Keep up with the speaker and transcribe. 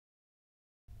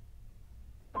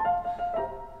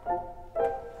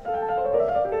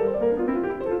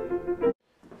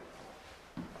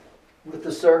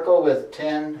circle with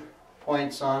 10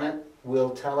 points on it will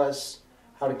tell us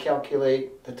how to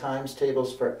calculate the times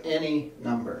tables for any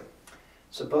number.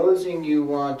 Supposing you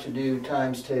want to do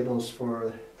times tables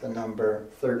for the number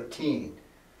 13,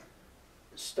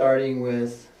 starting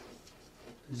with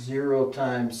 0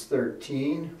 times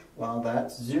 13, well,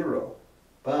 that's 0.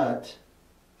 But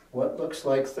what looks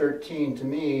like 13 to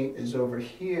me is over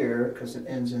here, because it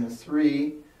ends in a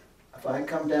 3. If I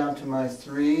come down to my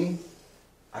 3,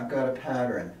 I've got a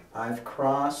pattern. I've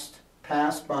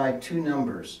passed by 2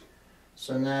 numbers.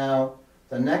 So now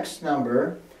the next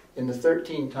number in the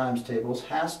 13 times tables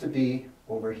has to be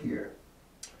over here.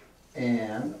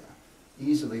 And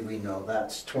easily we know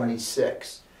that's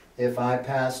 26. If I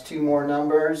pass 2 more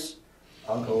numbers,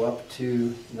 I'll go up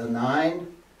to the 9,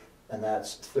 and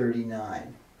that's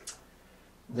 39.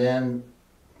 Then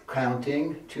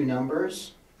counting 2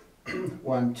 numbers,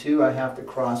 1, 2, I have to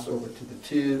cross over to the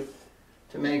 2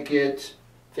 to make it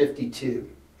 52.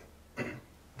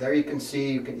 There you can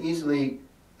see, you can easily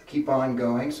keep on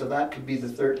going. So that could be the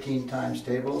 13 times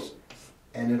tables,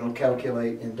 and it'll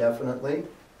calculate indefinitely.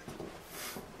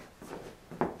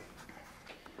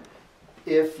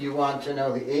 If you want to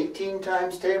know the 18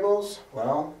 times tables,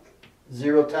 well,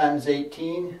 0 times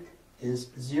 18 is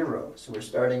 0. So we're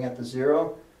starting at the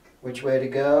 0. Which way to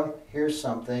go? Here's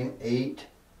something,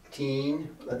 18.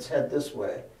 Let's head this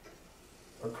way.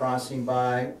 We're crossing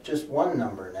by just one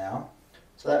number now.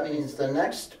 So that means the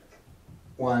next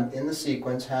one in the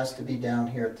sequence has to be down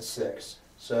here at the 6.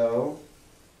 So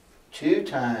 2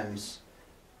 times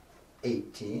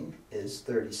 18 is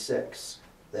 36.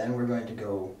 Then we're going to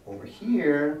go over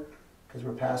here, because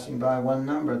we're passing by one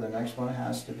number. The next one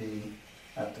has to be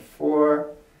at the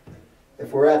 4.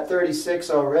 If we're at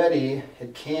 36 already,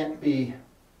 it can't be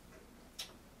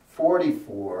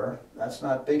 44. That's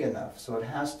not big enough. So it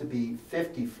has to be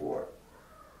 54.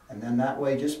 And then that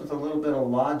way, just with a little bit of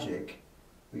logic,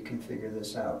 we can figure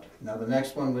this out. Now the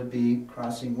next one would be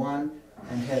crossing 1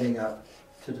 and heading up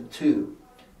to the 2.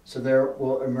 So there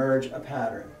will emerge a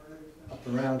pattern. Up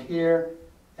around here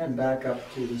and back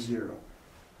up to the 0.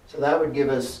 So that would give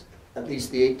us at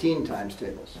least the 18 times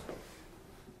tables.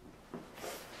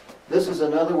 This is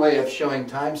another way of showing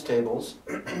times tables.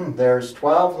 There's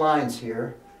 12 lines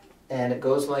here, and it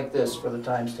goes like this for the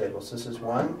times tables. This is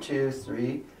 1, 2,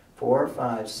 3, 4,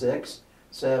 5, 6,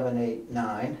 7, 8,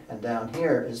 9, and down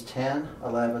here is 10,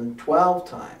 11, 12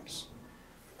 times.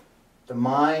 The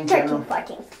mind 13,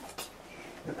 14.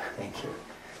 Thank you.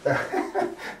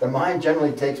 The mind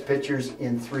generally takes pictures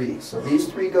in 3. So these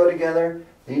 3 go together,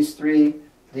 these 3,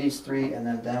 and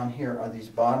then down here are these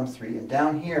bottom 3. And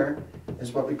down here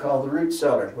is what we call the root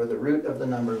cellar, where the root of the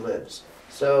number lives.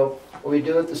 So what we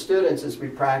do with the students is we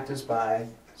practice by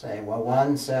saying, well,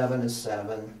 1 7 is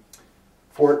 7,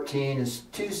 14 is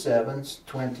 2 7s,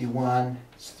 21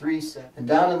 is 3 7s. And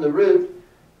down in the root,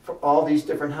 for all these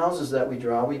different houses that we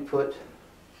draw, we put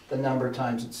the number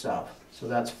times itself. So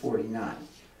that's 49.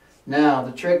 Now,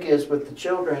 the trick is with the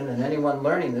children and anyone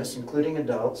learning this, including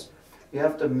adults, you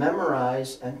have to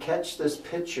memorize and catch this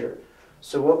picture.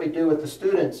 So what we do with the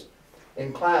students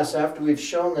in class, after we've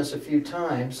shown this a few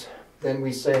times, then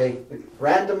we say,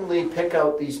 randomly pick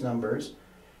out these numbers.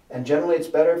 And generally it's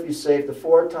better if you save the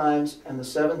 4 times and the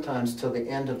 7 times till the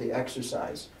end of the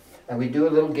exercise. And we do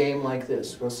a little game like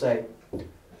this. We'll say,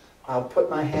 I'll put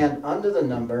my hand under the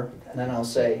number, and then I'll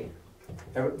say,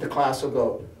 the class will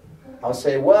go, I'll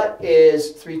say, what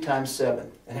is 3 times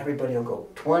 7? And everybody will go,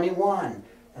 21.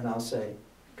 And I'll say,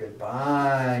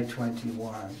 goodbye,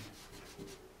 21.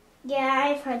 Yeah,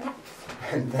 I've heard that.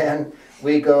 And then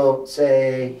we go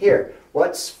say, here,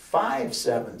 what's 5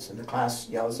 7s? And the class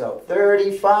yells out,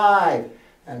 35.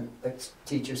 And the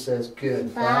teacher says,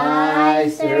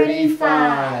 goodbye,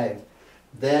 35.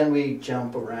 Then we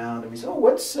jump around and we say, oh,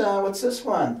 what's this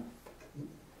one?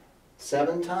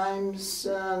 7 times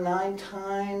 9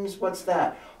 times, what's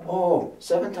that? Oh,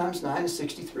 7 times 9 is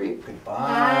 63.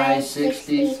 Goodbye,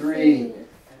 63.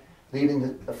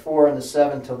 Leaving the 4 and the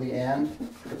 7 till the end.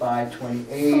 Goodbye,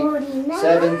 28. 49.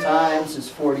 7 times is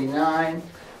 49.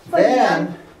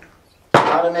 Then,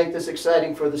 how to make this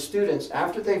exciting for the students,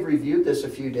 after they've reviewed this a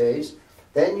few days,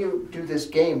 then you do this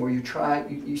game where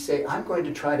you say, I'm going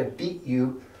to try to beat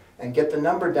you and get the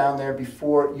number down there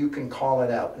before you can call it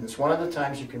out. And it's one of the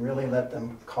times you can really let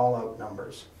them call out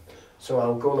numbers. So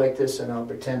I'll go like this and I'll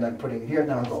pretend I'm putting it here, and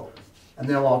then I'll go, and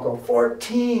they'll all go,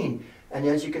 14. And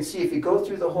as you can see, if you go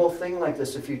through the whole thing like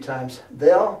this a few times,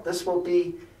 they'll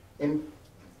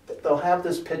have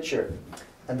this picture,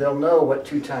 and they'll know what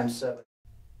 2 times 7